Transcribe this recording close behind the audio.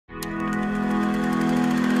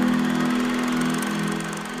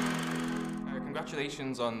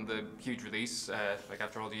congratulations on the huge release, like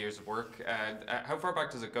after all the years of work. How far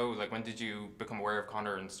back does it go? Like, when did you become aware of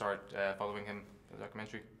Conor and start following him for the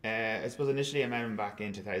documentary? I suppose initially I met him back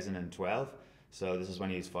in 2012. So this is when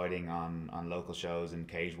he was fighting on local shows and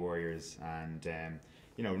Cage Warriors, and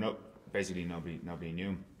you know, basically nobody knew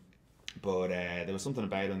him. But there was something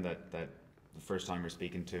about him that the first time you're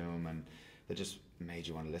speaking to him, and that just made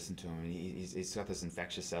you want to listen to him. And he's got this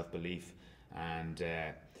infectious self-belief, and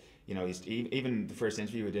you know, even the first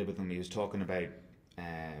interview we did with him, he was talking about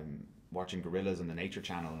watching gorillas on the Nature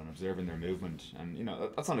Channel and observing their movement, and you know,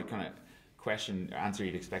 that's not a kind of answer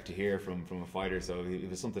you'd expect to hear from a fighter. So it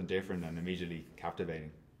was something different and immediately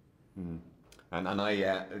captivating. Mm. And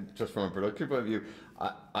I just from a production point of view,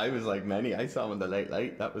 I was like many. I saw him in the Late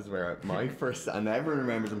Late. That was where my first, and everyone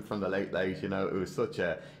remembers him from the Late Late. You know, it was such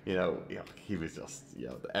a, you know, he was just, you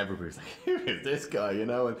know, everybody was like, who is this guy? You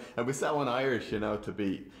know, and we saw so Irish, you know, to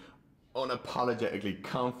be unapologetically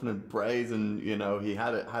confident, brazen. You know, he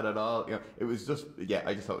had it all. You know, it was just, yeah,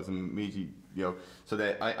 I just thought it was immediate. You know, so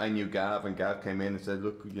that I knew Gav, and Gav came in and said,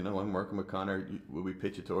 look, you know, I'm working with Conor. Will we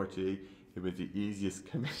pitch it to RTE? It was the easiest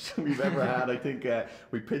commission we've ever had. I think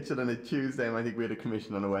we pitched it on a Tuesday, and I think we had a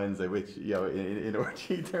commission on a Wednesday, which, you know, in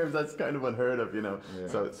RTE terms, that's kind of unheard of, you know.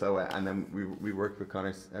 Yeah. So and then we worked with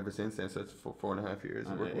Conor ever since then. So it's 4.5 years.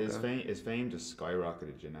 His fame just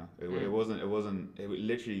skyrocketed, you know. It wasn't. It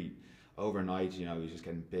literally overnight, you know, he was just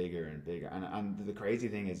getting bigger and bigger, and the crazy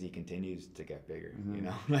thing is he continues to get bigger. Mm-hmm. You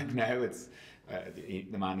know, like now it's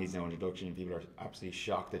the man needs no introduction, and people are absolutely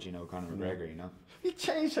shocked that you know Conor McGregor. You know, he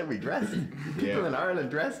changed how we dress. People in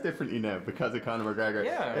Ireland dress differently now because of Conor McGregor.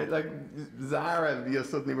 Yeah, like Zara, you know,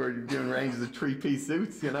 suddenly we're doing ranges of 3-piece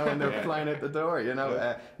suits, you know, and they're flying out the door. You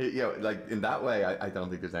know, you know, like in that way, I don't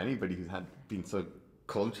think there's anybody who's been so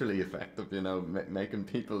culturally effective, you know, making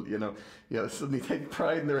people, you know, suddenly take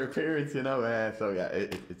pride in their appearance, you know. So yeah,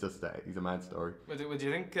 it's just he's a mad story. Well, do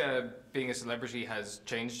you think being a celebrity has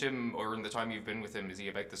changed him, or in the time you've been with him, is he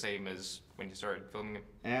about the same as when you started filming him?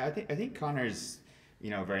 I think Conor's, you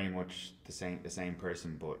know, very much the same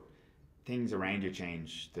person, but things around you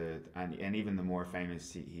change. And even the more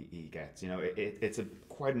famous he gets, you know, it's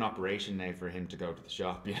quite an operation now for him to go to the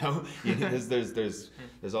shop. You know,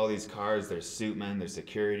 there's all these cars, there's suitmen, there's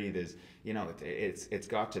security, there's, you know, it's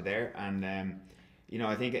got to there. And you know,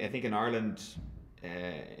 I think in Ireland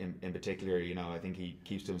in particular, you know, I think he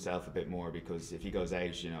keeps to himself a bit more, because if he goes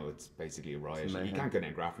out, you know, it's basically a riot. He can't go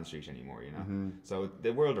down Grafton Street anymore, you know. Mm-hmm. So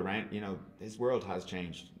the world around, you know, his world has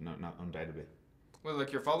changed, not undoubtedly. Well,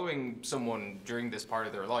 like, you're following someone during this part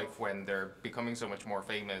of their life when they're becoming so much more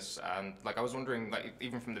famous, and like I was wondering, like,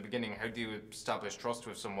 even from the beginning, how do you establish trust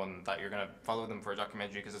with someone that you're going to follow them for a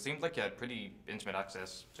documentary? Because it seems like you had pretty intimate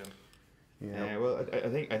access to him. Yeah. Well,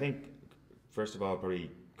 I think first of all,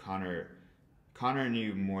 probably Conor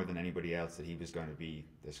knew more than anybody else that he was going to be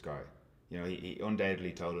this guy. You know, he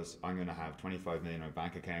undoubtedly told us, I'm going to have 25 million in my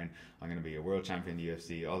bank account, I'm going to be a world champion in the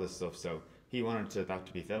UFC, all this stuff. So he wanted that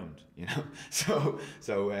to be filmed, you know. So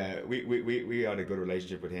we had a good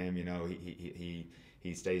relationship with him. You know,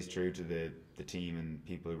 he stays true to the team and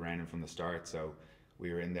people around him from the start. So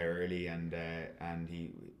we were in there early, and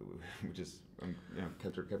he just you know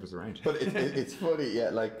kept us around. But it's funny, yeah.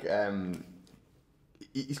 Like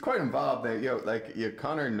he's quite involved now. You know, like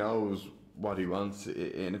Conor knows what he wants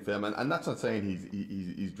in a film, and that's not saying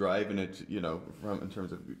he's driving it, you know, from in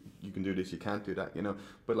terms of you can do this, you can't do that, you know.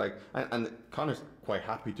 But like, and Conor's quite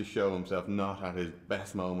happy to show himself not at his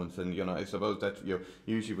best moments, and you know, I suppose that, you know,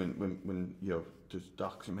 usually when you know, there's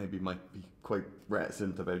docs who maybe might be quite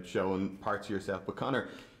reticent about showing parts of yourself, but Conor,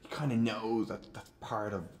 he kind of knows that's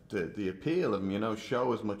part of the appeal of him, you know.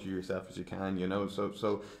 Show as much of yourself as you can, you know.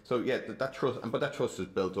 So yeah, that trust, but that trust is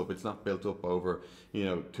built up. It's not built up over, you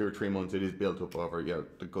know, 2 or 3 months. It is built up over, you know,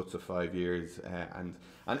 the guts of 5 years. And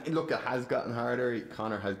look, it has gotten harder.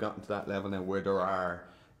 Conor has gotten to that level now where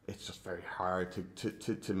it's just very hard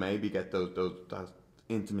to maybe get that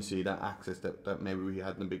intimacy, that access that maybe we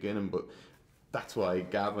had in the beginning. But that's why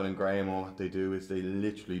Gavin and Graham, all what they do is they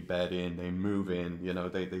literally bed in, they move in, you know,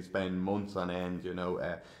 they spend months on end, you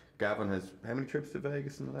know. Gavin has how many trips to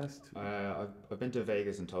Vegas in the last? I've been to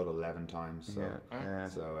Vegas in total 11 times. So,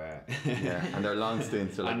 yeah, and they're long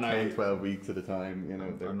stints, so like 10, 12 weeks at a time. You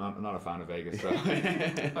know, I'm not a fan of Vegas. So.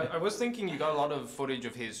 I was thinking you got a lot of footage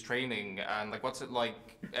of his training, and like, what's it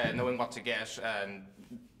like knowing what to get and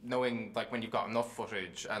knowing like when you've got enough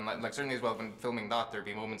footage, and like certainly as well when filming that, there'd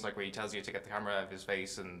be moments like where he tells you to get the camera out of his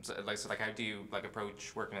face, and like, so like how do you like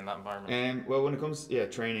approach working in that environment? Well, when it comes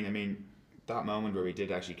training, I mean, that moment where we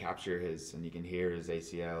did actually capture his, and you can hear his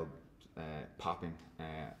ACL popping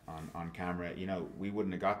on camera. You know, we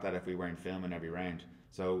wouldn't have got that if we weren't filming every round.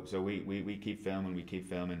 So we keep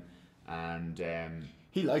filming, and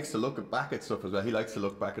he likes to look back at stuff as well. He likes to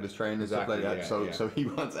look back at his training and stuff like that. So he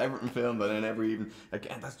wants everything filmed, and then every evening,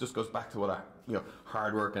 again, that just goes back to what a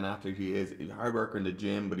hard working athlete he is. He's a hard worker in the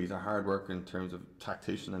gym, but he's a hard worker in terms of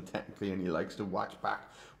tactician and technically, and he likes to watch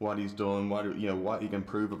back what he's done, what he can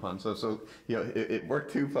improve upon. So it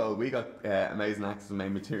worked twofold. We got amazing access to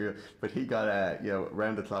main material, but he got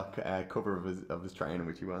round the clock cover of his training,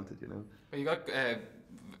 which he wanted. Well, you got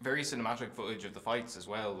very cinematic footage of the fights as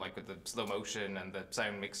well, like with the slow motion and the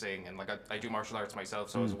sound mixing, and like I do martial arts myself,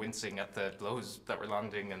 so I was wincing at the blows that were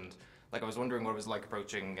landing, and like I was wondering what it was like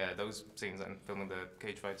approaching those scenes and filming the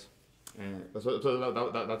cage fights. So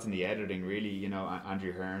that's in the editing, really. You know,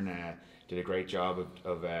 Andrew Hearn did a great job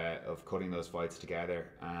of cutting those fights together,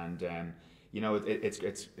 and you know,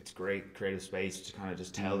 it's great creative space to kind of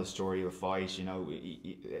just tell the story of a fight. You know,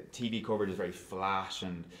 TV coverage is very flash,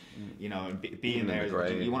 and you know, and being there,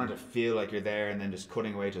 you wanted to feel like you're there, and then just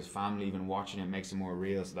cutting away to his family, even watching it makes it more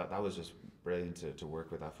real. So that was just brilliant to work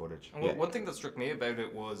with that footage. And one thing that struck me about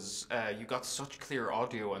it was you got such clear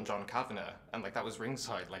audio on John Kavanagh, and like that was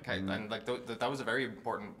ringside, like and like that was a very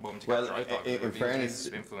important moment to capture. I thought, in fairness,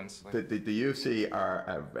 influence. Like. The UFC are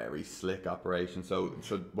a very slick operation. So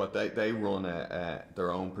what they run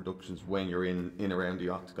their own productions when you're in around the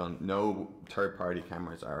octagon. No third party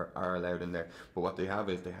cameras are allowed in there. But what they have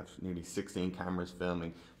is they have nearly 16 cameras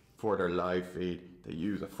filming for their live feed. They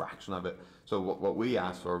use a fraction of it. So what we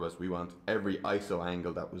asked for was we want every ISO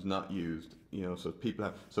angle that was not used, you know, so people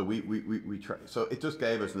have, so we try, so it just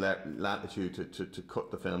gave us latitude to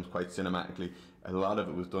cut the films quite cinematically. A lot of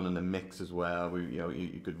it was done in the mix as well.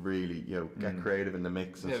 You could really, get creative in the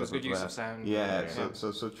mix and stuff. It was good use of sound.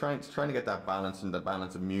 So trying to get that balance and the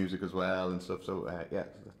balance of music as well and stuff. So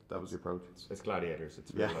that was the approach. It's gladiators.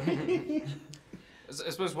 It's really I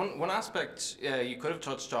suppose one aspect you could have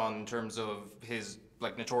touched on in terms of his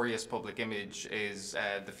like notorious public image is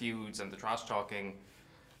the feuds and the trash talking,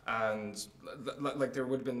 and like there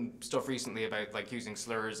would have been stuff recently about like using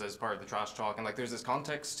slurs as part of the trash talk, and like there's this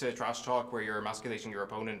context to trash talk where you're emasculating your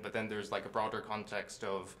opponent, but then there's like a broader context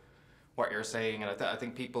of what you're saying, and I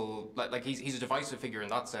think people like he's a divisive figure in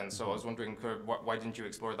that sense. So I was wondering, why didn't you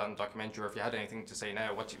explore that in the documentary, or if you had anything to say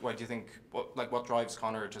now, why do you think what drives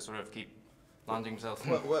Conor to sort of keep landing himself?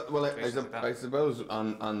 I suppose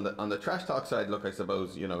on the trash talk side, look, I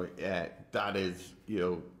suppose that is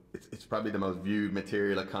it's probably the most viewed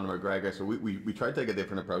material at Conor McGregor. So we try to take a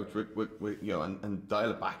different approach and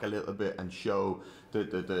dial it back a little bit and show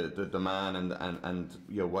the man and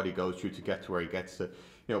what he goes through to get to where he gets to.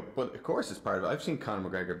 But of course it's part of it. I've seen Conor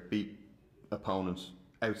McGregor beat opponents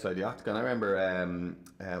outside the octagon. I remember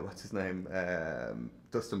what's his name,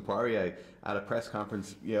 Dustin Poirier at a press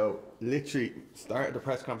conference. Literally started the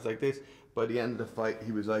press conference like this. By the end of the fight,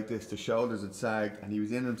 he was like this. The shoulders had sagged, and he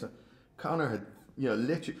was in him. So Conor had,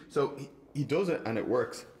 literally. So he does it, and it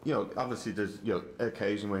works. Obviously there's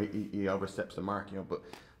occasion where he oversteps the mark. But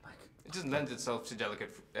like it doesn't lend itself to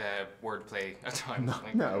delicate wordplay at times.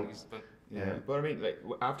 No. But I mean, like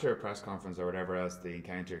after a press conference or whatever else, the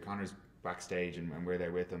encounter, Conor's backstage and we're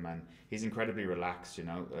there with him, and he's incredibly relaxed.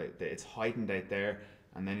 Like, it's heightened out there,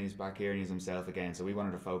 and then he's back here and he's himself again. So we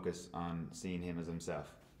wanted to focus on seeing him as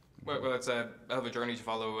himself. Well, it's a hell of a journey to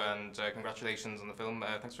follow, and congratulations on the film.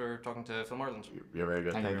 Thanks for talking to Film Ireland. You're very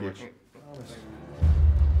good. Thank you very much.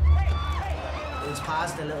 It's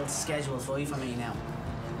past the little scheduled fight for me now.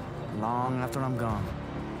 Long after I'm gone,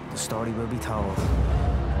 the story will be told.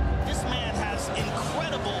 This man has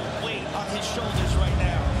incredible weight on his shoulders right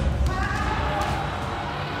now.